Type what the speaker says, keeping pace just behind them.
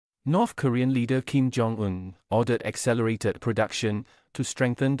North Korean leader Kim Jong-un ordered accelerated production to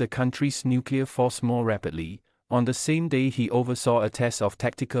strengthen the country's nuclear force more rapidly. On the same day, he oversaw a test of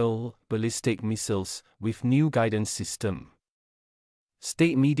tactical ballistic missiles with new guidance system.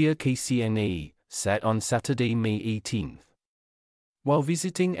 State media KCNA said on Saturday, May 18. While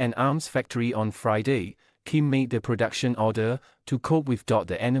visiting an arms factory on Friday, Kim made the production order to cope with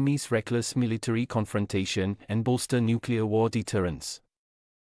the enemy's reckless military confrontation and bolster nuclear war deterrence.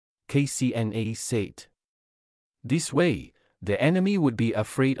 KCNA said. This way, the enemy would be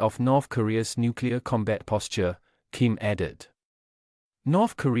afraid of North Korea's nuclear combat posture, Kim added.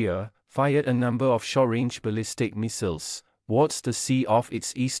 North Korea fired a number of short-range ballistic missiles towards the sea off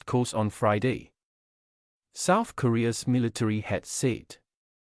its east coast on Friday, South Korea's military head said.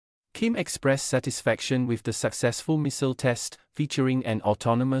 Kim expressed satisfaction with the successful missile test featuring an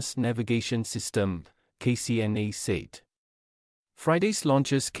autonomous navigation system, KCNA said. Friday's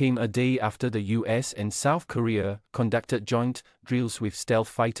launches came a day after the US and South Korea conducted joint drills with stealth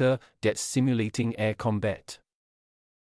fighter jets simulating air combat.